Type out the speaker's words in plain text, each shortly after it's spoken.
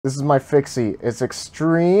This is my Fixie. It's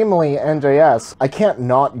extremely NJS. I can't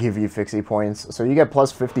not give you Fixie points, so you get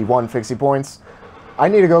plus 51 Fixie points. I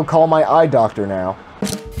need to go call my eye doctor now.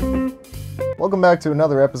 Welcome back to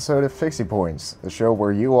another episode of Fixie Points, the show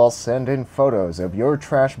where you all send in photos of your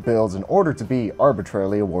trash builds in order to be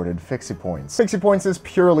arbitrarily awarded Fixie Points. Fixie Points is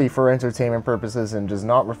purely for entertainment purposes and does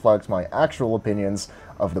not reflect my actual opinions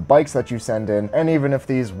of the bikes that you send in, and even if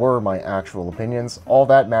these were my actual opinions, all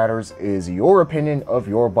that matters is your opinion of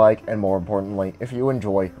your bike, and more importantly, if you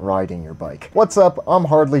enjoy riding your bike. What's up? I'm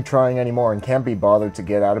hardly trying anymore and can't be bothered to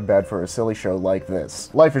get out of bed for a silly show like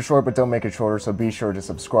this. Life is short, but don't make it shorter, so be sure to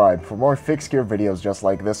subscribe for more fixed gear videos just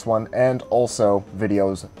like this one, and also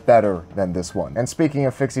videos better than this one. And speaking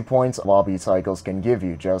of Fixie Points, Wabi Cycles can give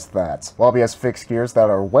you just that. Wabi has fixed gears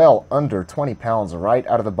that are well under 20 pounds right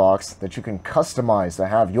out of the box that you can customize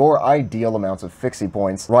to have your ideal amounts of Fixie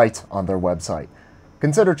Points right on their website.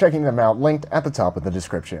 Consider checking them out, linked at the top of the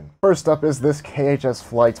description. First up is this KHS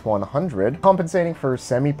Flight 100, compensating for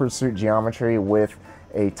semi-pursuit geometry with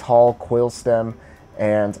a tall quill stem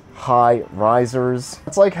and high risers.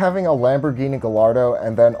 It's like having a Lamborghini Gallardo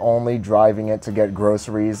and then only driving it to get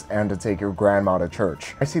groceries and to take your grandma to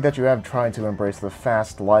church. I see that you have tried to embrace the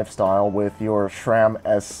fast lifestyle with your SRAM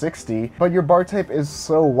S60, but your bar tape is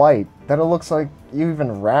so white that it looks like you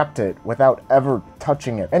even wrapped it without ever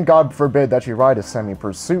touching it. And God forbid that you ride a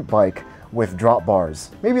semi-pursuit bike with drop bars.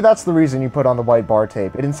 Maybe that's the reason you put on the white bar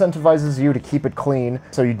tape. It incentivizes you to keep it clean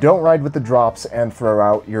so you don't ride with the drops and throw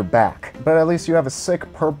out your back. But at least you have a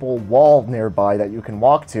sick purple wall nearby that you can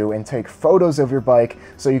walk to and take photos of your bike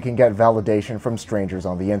so you can get validation from strangers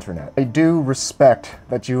on the internet. I do respect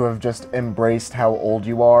that you have just embraced how old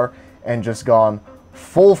you are and just gone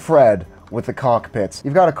full Fred with the cockpits.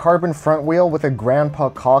 You've got a carbon front wheel with a grandpa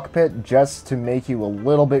cockpit just to make you a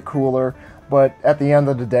little bit cooler, but at the end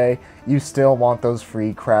of the day, you still want those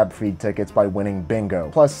free crab feed tickets by winning bingo,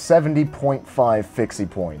 plus 70.5 Fixie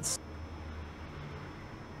points.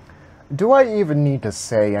 Do I even need to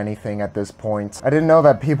say anything at this point? I didn't know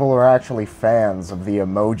that people are actually fans of the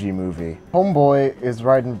Emoji Movie. Homeboy is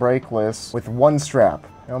riding brakeless with one strap.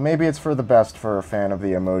 You know, maybe it's for the best for a fan of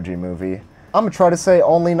the Emoji Movie. I'm gonna try to say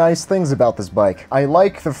only nice things about this bike. I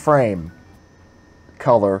like the frame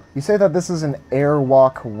color. You say that this is an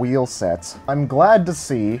Airwalk wheel set. I'm glad to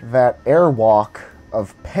see that Airwalk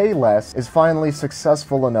of Payless is finally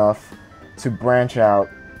successful enough to branch out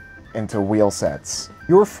into wheel sets.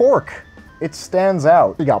 Your fork, it stands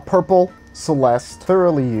out. You got purple, celeste,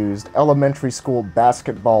 thoroughly used, elementary school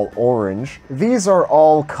basketball orange. These are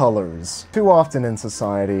all colors. Too often in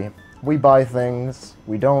society, we buy things,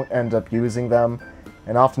 we don't end up using them,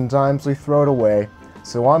 and oftentimes we throw it away.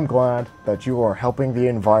 So I'm glad that you are helping the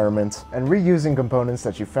environment and reusing components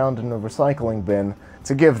that you found in a recycling bin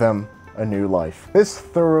to give them a new life. This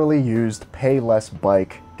thoroughly used Payless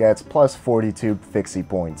bike gets plus 42 Fixie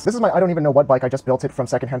points. This is my I don't even know what bike, I just built it from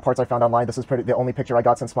secondhand parts I found online. This is the only picture I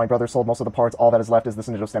got since my brother sold most of the parts. All that is left is this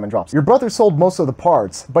Nicodache stem and drops. Your brother sold most of the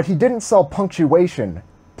parts, but he didn't sell punctuation.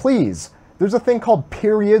 Please, there's a thing called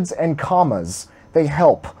periods and commas. They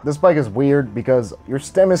help. This bike is weird because your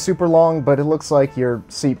stem is super long, but it looks like your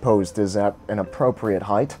seat post is at an appropriate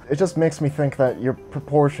height. It just makes me think that you're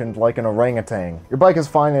proportioned like an orangutan. Your bike is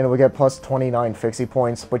fine and it will get plus 29 Fixie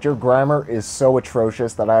points, but your grammar is so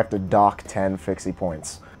atrocious that I have to dock 10 Fixie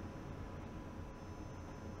points.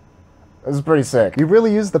 This is pretty sick. You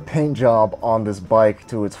really use the paint job on this bike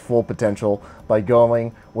to its full potential by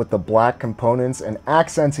going with the black components and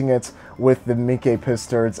accenting it with the Mickey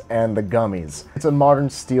Pistards and the gummies. It's a modern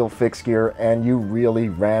steel fixed gear and you really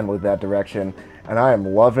ran with that direction. And I am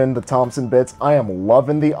loving the Thompson bits, I am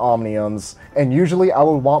loving the Omniums, and usually I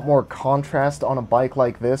would want more contrast on a bike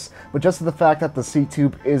like this, but just the fact that the seat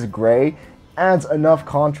tube is gray adds enough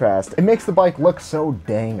contrast. It makes the bike look so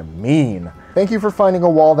dang mean. Thank you for finding a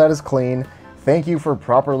wall that is clean. Thank you for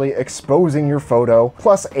properly exposing your photo,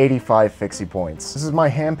 plus 85 Fixie points. This is my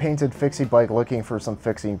hand-painted Fixie bike looking for some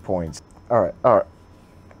Fixie points. Alright.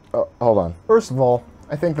 Hold on. First of all,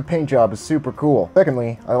 I think the paint job is super cool.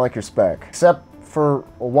 Secondly, I like your spec. Except for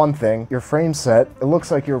one thing, your frame set, it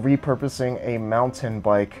looks like you're repurposing a mountain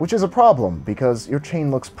bike, which is a problem because your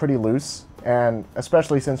chain looks pretty loose, and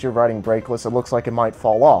especially since you're riding brakeless, it looks like it might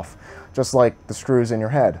fall off, just like the screws in your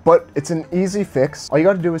head. But it's an easy fix. All you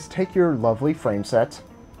gotta do is take your lovely frame set,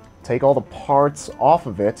 take all the parts off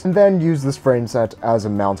of it, and then use this frame set as a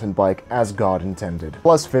mountain bike as God intended.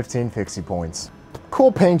 Plus 15 Fixie points.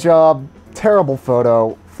 Cool paint job, terrible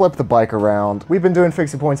photo, flip the bike around. We've been doing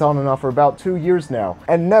Fixie Points on and off for about 2 years now,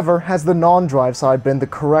 and never has the non-drive side been the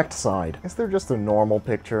correct side. Is there just a normal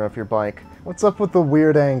picture of your bike? What's up with the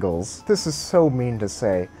weird angles? This is so mean to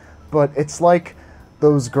say, but it's like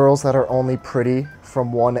those girls that are only pretty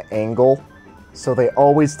from one angle, so they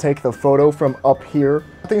always take the photo from up here.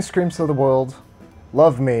 Nothing screams to the world,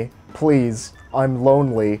 love me, please, I'm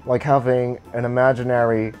lonely, like having an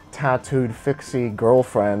imaginary tattooed Fixie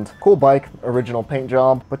girlfriend. Cool bike, original paint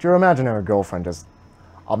job, but your imaginary girlfriend just...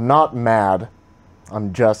 I'm not mad,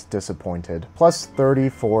 I'm just disappointed. Plus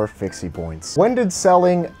 34 Fixie Points. When did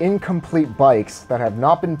selling incomplete bikes that have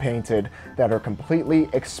not been painted, that are completely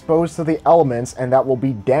exposed to the elements and that will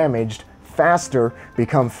be damaged faster,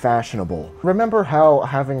 become fashionable? Remember how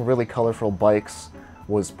having really colorful bikes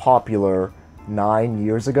was popular 9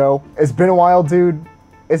 years ago? It's been a while, dude.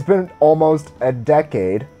 It's been almost a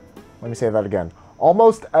decade. Let me say that again.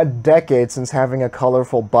 Almost a decade since having a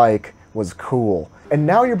colorful bike was cool. And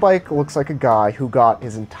now your bike looks like a guy who got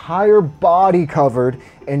his entire body covered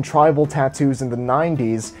in tribal tattoos in the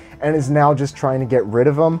 90s and is now just trying to get rid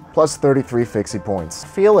of them. Plus 33 Fixie Points.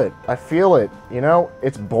 Feel it. I feel it. You know,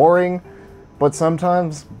 it's boring, but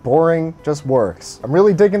sometimes boring just works. I'm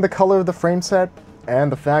really digging the color of the frame set,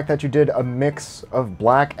 and the fact that you did a mix of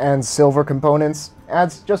black and silver components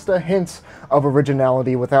adds just a hint of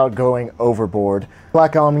originality without going overboard.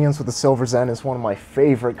 Black Omniums with the silver Zen is one of my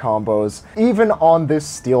favorite combos. Even on this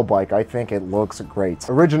steel bike, I think it looks great.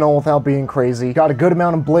 Original without being crazy, got a good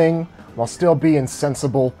amount of bling while still being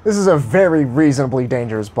sensible. This is a very reasonably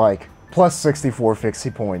dangerous bike. Plus 64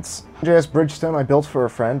 Fixie Points. NJS Bridgestone I built for a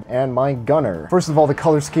friend and my gunner. First of all, the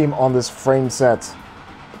color scheme on this frame set,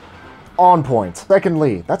 on point.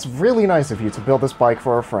 Secondly, that's really nice of you to build this bike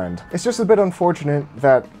for a friend. It's just a bit unfortunate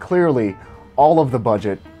that clearly all of the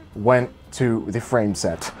budget went to the frame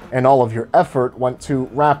set, and all of your effort went to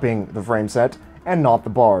wrapping the frame set and not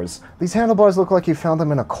the bars. These handlebars look like you found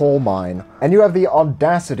them in a coal mine, and you have the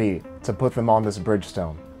audacity to put them on this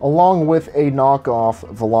Bridgestone, along with a knockoff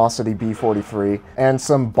Velocity B43 and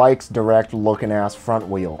some Bikes Direct looking ass front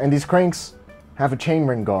wheel. And these cranks have a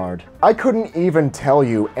chainring guard. I couldn't even tell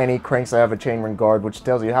you any cranks that have a chainring guard, which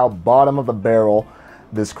tells you how bottom of the barrel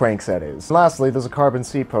this crank set is. Lastly, there's a carbon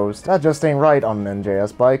C-post. That just ain't right on an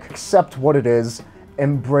NJS bike. Accept what it is,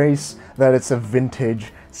 embrace that it's a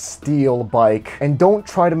vintage steel bike, and don't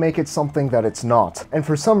try to make it something that it's not. And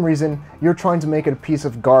for some reason, you're trying to make it a piece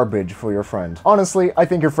of garbage for your friend. Honestly, I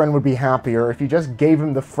think your friend would be happier if you just gave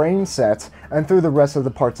him the frame set and threw the rest of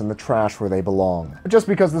the parts in the trash where they belong. But just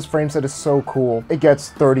because this frame set is so cool, it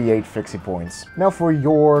gets 38 Fixie Points. Now for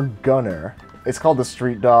your gunner. It's called the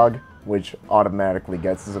Street Dog, which automatically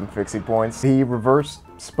gets some Fixie Points. The reverse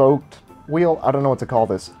spoked wheel, I don't know what to call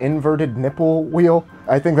this, inverted nipple wheel?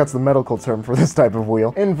 I think that's the medical term for this type of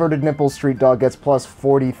wheel. Inverted nipple Street Dog gets plus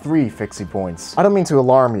 43 Fixie Points. I don't mean to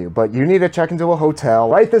alarm you, but you need to check into a hotel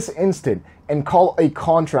right this instant and call a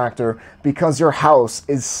contractor because your house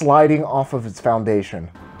is sliding off of its foundation.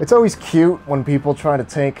 It's always cute when people try to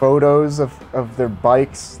take photos of their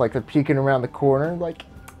bikes, like they're peeking around the corner, like,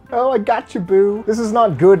 oh, I got you, boo. This is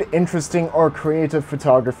not good, interesting, or creative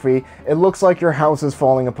photography. It looks like your house is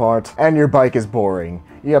falling apart, and your bike is boring.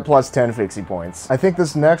 You get plus 10 Fixie Points. I think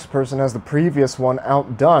this next person has the previous one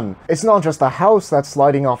outdone. It's not just the house that's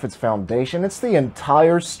sliding off its foundation, it's the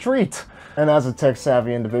entire street. And as a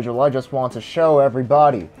tech-savvy individual, I just want to show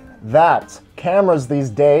everybody that cameras these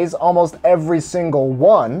days, almost every single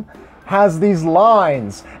one, has these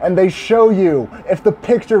lines, and they show you if the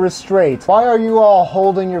picture is straight. Why are you all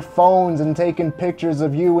holding your phones and taking pictures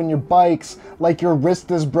of you and your bikes like your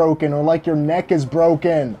wrist is broken or like your neck is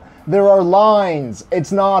broken? There are lines.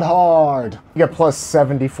 It's not hard. You get plus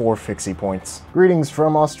 74 Fixie Points. Greetings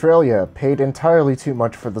from Australia. Paid entirely too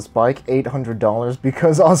much for this bike, $800,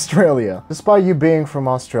 because Australia. Despite you being from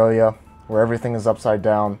Australia, where everything is upside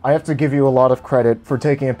down, I have to give you a lot of credit for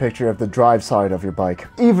taking a picture of the drive side of your bike.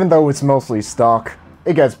 Even though it's mostly stock,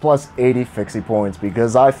 it gets plus 80 Fixie Points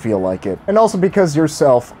because I feel like it. And also because you're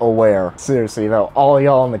self-aware. Seriously though, all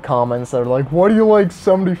y'all in the comments that are like, why do you like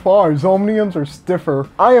 75s? Omniums are stiffer.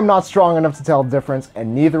 I am not strong enough to tell the difference,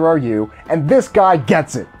 and neither are you, and this guy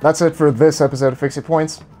gets it. That's it for this episode of Fixie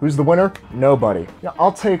Points. Who's the winner? Nobody. Yeah,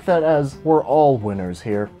 I'll take that as we're all winners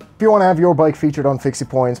here. If you want to have your bike featured on Fixie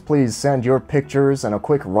Points, please send your pictures and a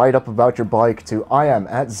quick write-up about your bike to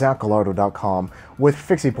iam@zachgallardo.com with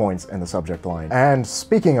Fixie Points in the subject line. And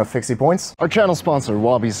speaking of Fixie Points, our channel sponsor,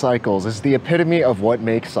 Wabi Cycles, is the epitome of what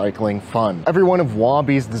makes cycling fun. Every one of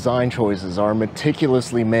Wabi's design choices are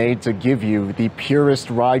meticulously made to give you the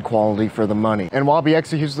purest ride quality for the money. And Wabi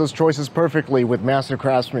executes those choices perfectly with master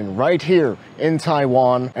craftsmen right here in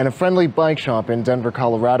Taiwan and a friendly bike shop in Denver,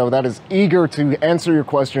 Colorado that is eager to answer your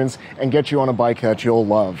questions and get you on a bike that you'll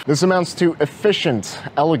love. This amounts to efficient,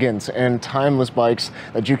 elegant, and timeless bikes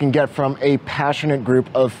that you can get from a passionate group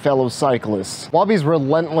of fellow cyclists. Wabi's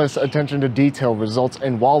relentless attention to detail results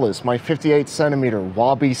in Wallace, my 58-centimeter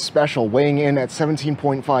Wabi Special, weighing in at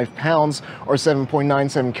 17.5 pounds or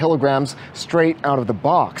 7.97 kilograms straight out of the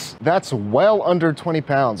box. That's well under 20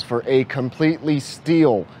 pounds for a completely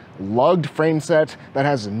steel lugged frame set that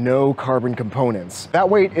has no carbon components. That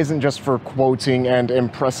weight isn't just for quoting and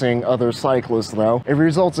impressing other cyclists though. It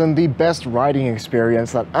results in the best riding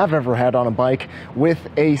experience that I've ever had on a bike, with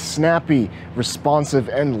a snappy, responsive,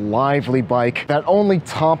 and lively bike that only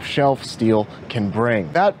top shelf steel can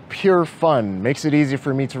bring. That pure fun makes it easy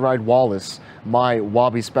for me to ride Wallace, my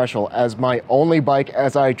Wabi Special, as my only bike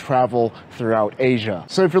as I travel throughout Asia.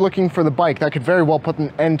 So if you're looking for the bike that could very well put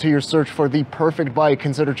an end to your search for the perfect bike,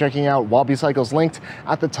 consider checking out Wabi Cycles, linked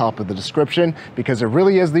at the top of the description, because it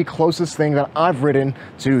really is the closest thing that I've ridden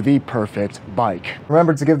to the perfect bike.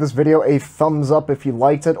 Remember to give this video a thumbs up if you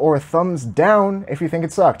liked it, or a thumbs down if you think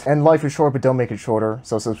it sucked. And life is short, but don't make it shorter,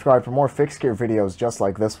 so subscribe for more fixed gear videos just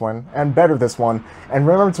like this one, and better this one, and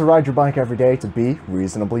remember to ride your bike every day to be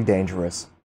reasonably dangerous.